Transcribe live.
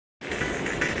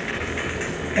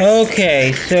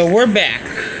Okay, so we're back,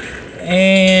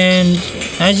 and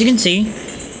as you can see,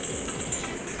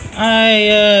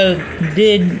 I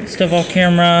did stuff off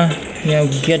camera, you know,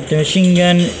 get the machine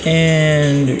gun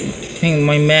and paint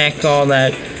my Mac, all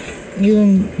that.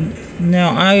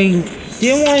 Now, I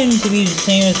didn't want it to be the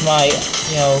same as my,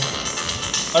 you know,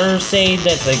 other save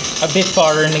that's like a bit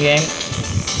farther in the game.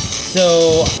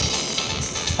 So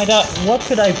I thought, what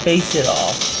could I base it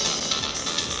off?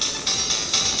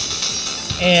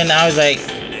 And I was like,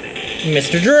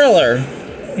 Mr.Driller.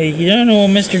 If you don't know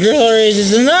what Mr.Driller is,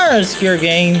 it's another obscure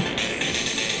game.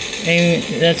 And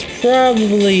that's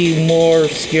probably more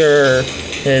obscure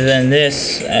than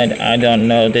this. I don't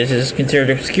know. This is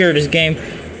considered obscure, this game.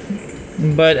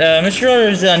 But Mr.Driller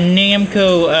is a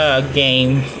Namco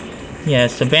game.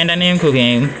 Yes, a Bandai Namco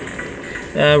game.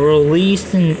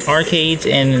 Released in arcades,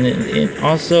 and it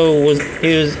was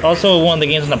also one of the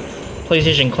games on the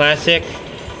PlayStation Classic.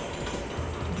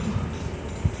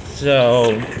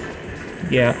 So,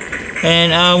 yeah,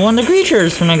 and one of the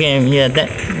creatures from that game, yeah,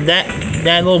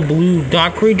 that little blue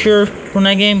dot creature from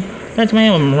that game, that's my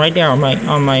emblem right there on my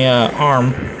arm,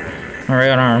 my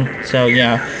right arm. So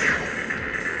yeah,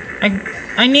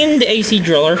 I named the AC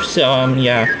Driller. So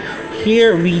yeah,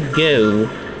 here we go.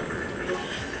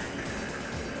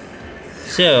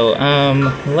 So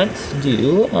let's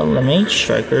do Eliminate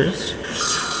Strikers.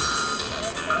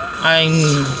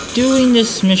 I'm doing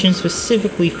this mission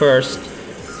specifically first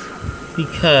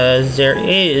because there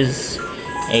is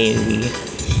a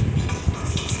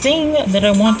thing that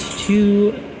I want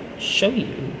to show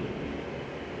you.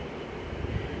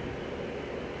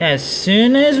 As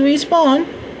soon as we spawn,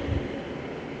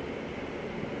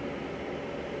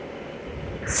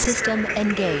 system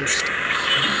engaged.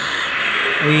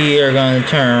 We are going to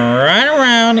turn right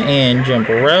around and jump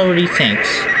right over these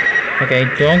tanks. Okay,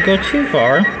 don't go too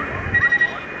far.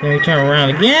 Then we turn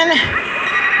around again.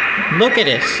 Look at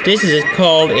this. This is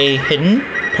called a hidden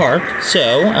part.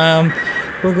 So,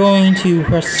 we're going to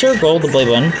press circle, the blade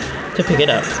button, to pick it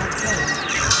up.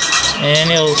 And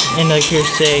it'll, and like here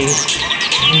say,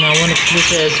 now when it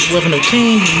says weapon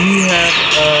obtained, you have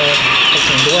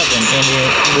obtained the weapon.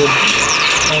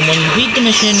 And when you beat the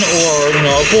mission or, you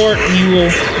know, abort,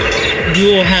 you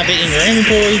will have it in your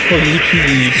inventory for you to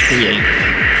use freely.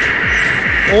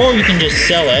 Or you can just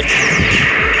sell it,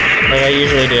 like I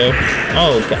usually do.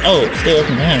 Oh, stay away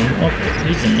from him. Oh,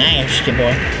 he's a nasty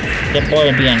boy. That boy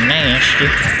would be a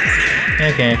nasty.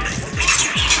 Okay.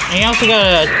 And he also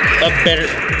got a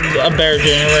better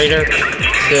generator.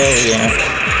 So yeah,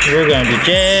 we're gonna be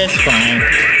just fine.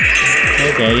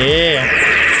 Okay, yeah.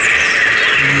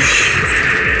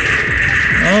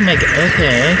 Oh my god.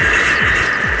 Okay.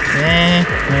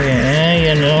 Okay.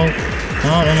 You know.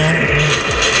 Oh no.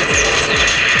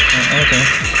 Okay.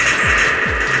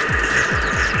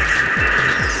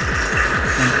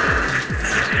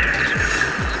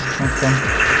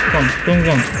 Come.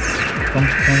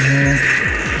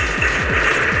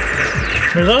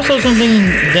 There's also something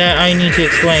that I need to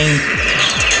explain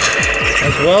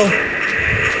as well.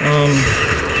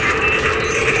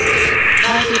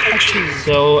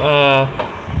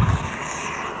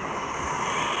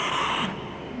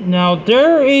 Now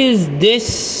there is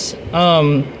this,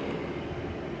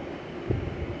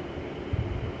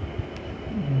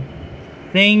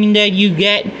 thing that you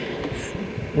get.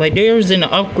 Like, there's an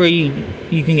upgrade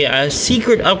you can get, a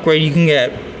secret upgrade you can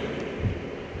get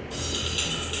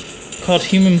called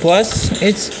Human Plus.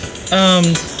 It's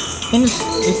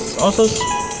also,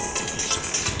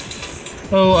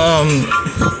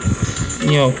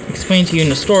 you know, explained to you in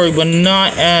the story, but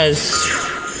not as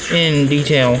in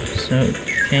detail. So,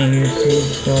 can you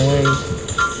please go away?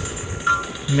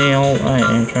 Mail, I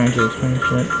am trying to explain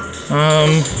shit.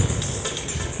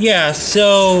 Yeah,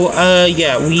 so,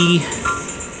 yeah, we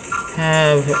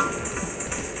have,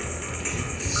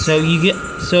 so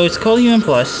it's called UN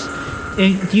Plus.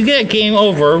 If you get a game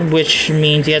over, which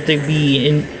means you have to be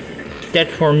in debt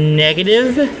for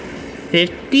negative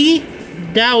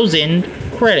 50,000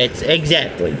 credits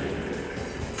exactly.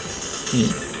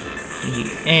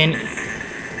 And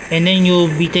then you'll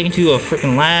be taken to a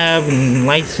freaking lab and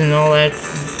lights and all that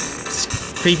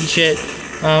creepy shit.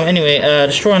 Anyway,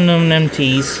 destroy unknown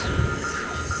MTs.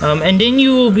 And then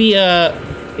you will be,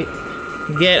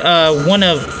 get, one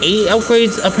of 8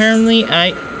 upgrades, apparently.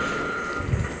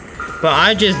 But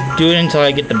I just do it until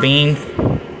I get the beam.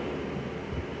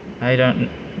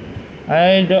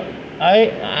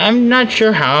 I'm not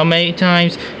sure how many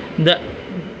times.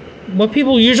 What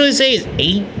people usually say is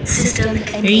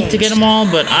 8 to get them all,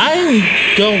 but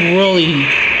I don't really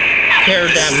care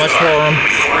that much for them.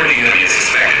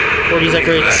 For these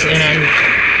upgrades, and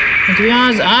And to be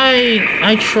honest,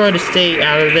 I try to stay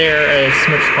out of there as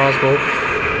much as possible.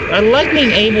 I like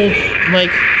being able,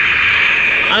 like,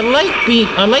 I like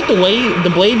the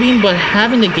blade beam, but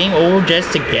having the game over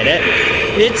just to get it,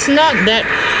 it's not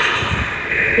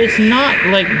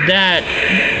like that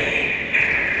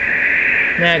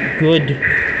good.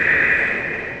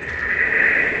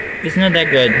 It's not that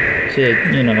good to,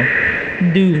 you know,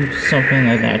 do something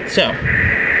like that. So,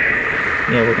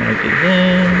 yeah, we're gonna do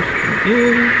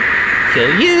this,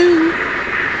 kill you,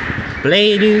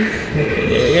 blade you, okay,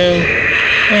 there we go.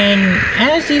 And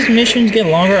as these missions get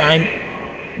longer, I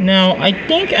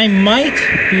think I might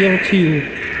be able to,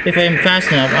 if I'm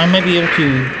fast enough, I might be able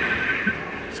to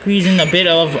squeeze in a bit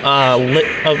of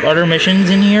other missions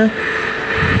in here.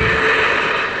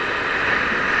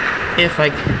 If I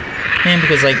can,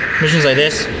 because like missions like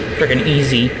this, freaking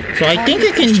easy. So I think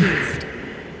I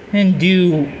can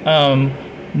do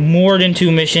more than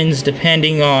 2 missions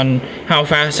depending on how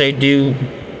fast I do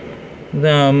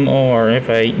them, or if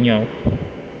I, you know,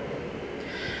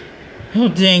 I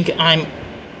don't think I'm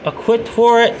equipped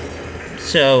for it.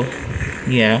 So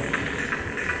yeah.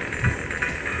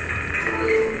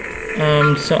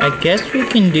 So I guess we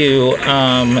can do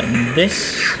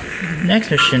this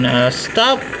next mission.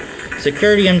 Stop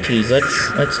security MTs.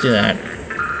 Let's do that.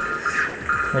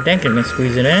 I think I can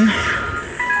squeeze it in.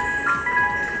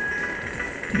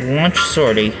 Launch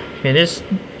sortie. Okay, this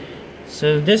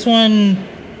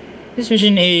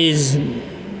mission is,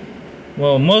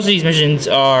 well, most of these missions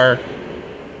are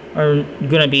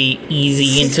gonna be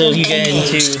easy until you get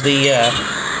into the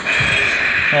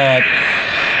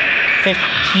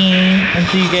 15,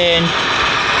 until you get into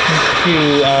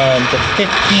the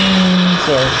 15s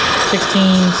or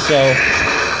 16s. So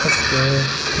let's go.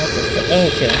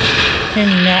 Okay, can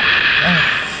you not? Oh,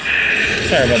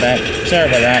 sorry about that.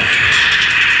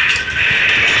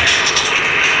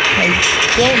 I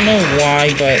don't know why,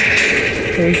 but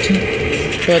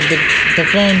the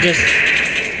phone just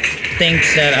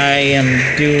thinks that I am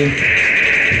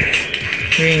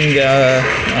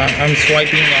I'm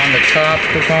swiping on the top of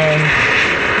the phone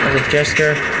as a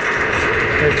gesture,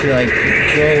 or to like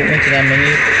go into that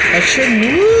menu. I should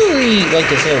really like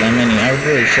disable that menu. I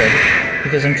really should,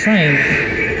 because I'm trying.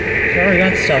 I already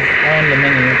got stuff on the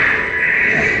menu,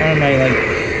 on my like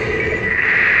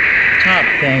top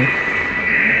thing.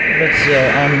 But still,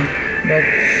 but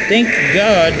thank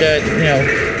God that, you know,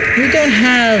 we don't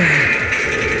have.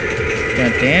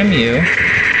 God damn you.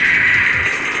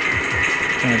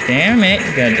 God damn it.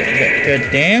 God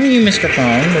damn you, Mr.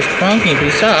 Phone. Mr. Phone, can you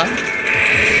please stop?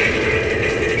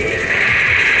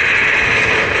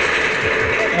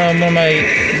 One of my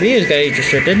videos got age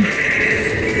restricted.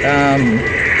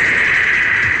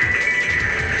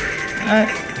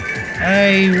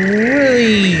 I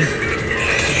really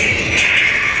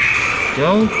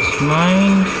don't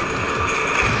mind.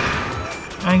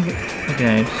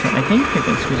 Okay, so I think I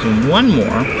can squeeze in one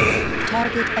more.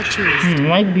 Target achieved.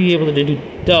 Might be able to do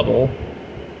double.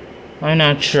 I'm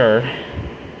not sure.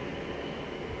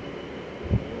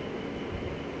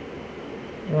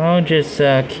 I'll just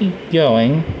keep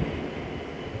going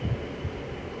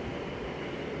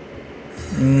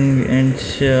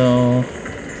until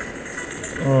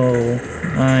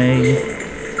I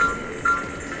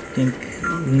think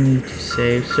we need to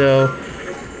save. So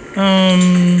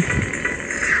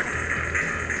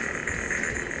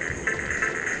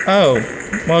well,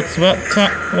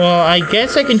 I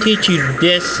guess I can teach you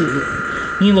this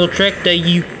neat little trick that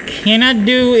you cannot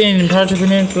do in Project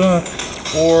Peninsula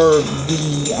or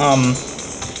the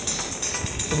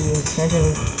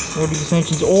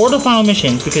extensions or the final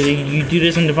missions, because if you do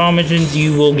this in the final missions,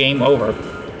 you will game over.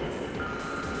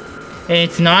 And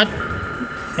it's not,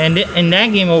 and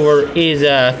that game over is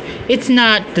it's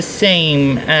not the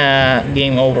same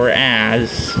game over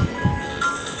as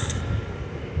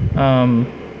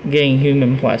getting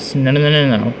Human Plus.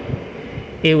 No.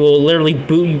 It will literally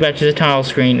boot you back to the title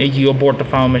screen if you abort the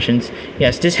final missions.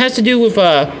 Yes, this has to do with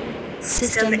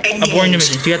System aborting the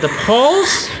missions. You have to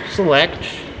pause, select,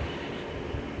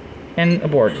 and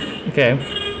abort. Okay.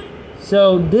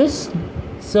 So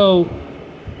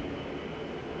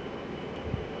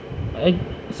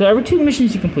every 2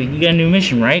 missions you complete, you get a new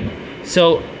mission, right?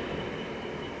 So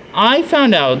I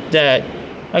found out that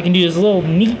I can do this little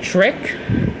neat trick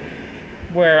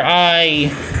where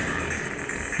I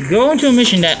go into a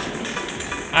mission that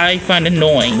I find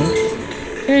annoying,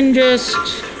 and just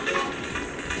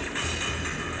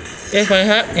if I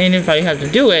have to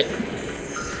do it,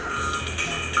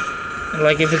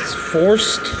 like if it's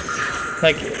forced,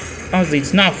 like obviously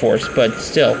it's not forced, but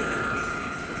still,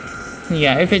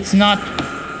 yeah, if it's not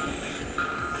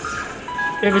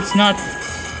if it's not,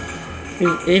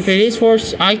 if it is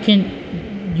forced,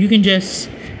 you can just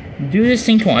do this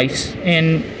thing twice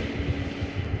and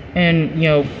you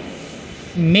know,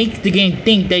 make the game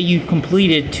think that you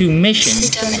completed 2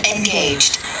 missions. System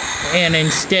engaged. And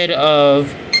instead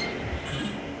of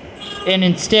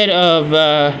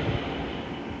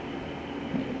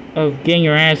getting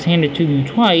your ass handed to you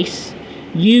twice,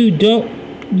 you don't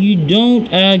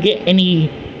get any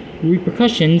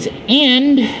repercussions,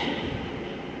 and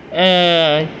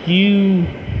you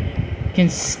can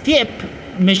skip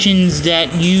missions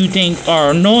that you think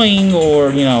are annoying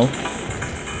or, you know,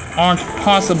 aren't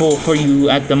possible for you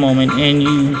at the moment, and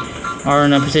you are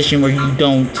in a position where you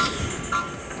don't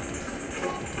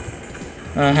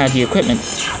have the equipment.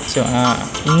 So,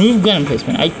 remove gun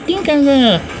emplacement. I think I'm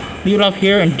gonna leave it off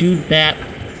here and do that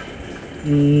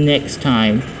next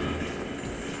time.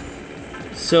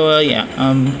 So, yeah,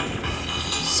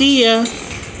 see ya,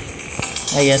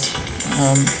 I guess,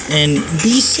 and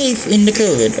be safe in the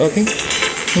COVID, okay?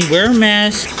 Wear a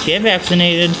mask, get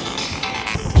vaccinated,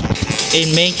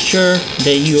 and make sure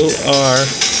that you are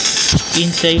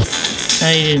being safe.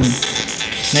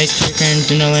 Nice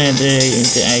chickens and all that.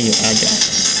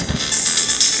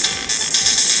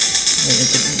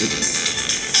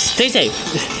 Stay safe.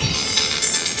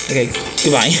 Okay,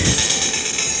 goodbye.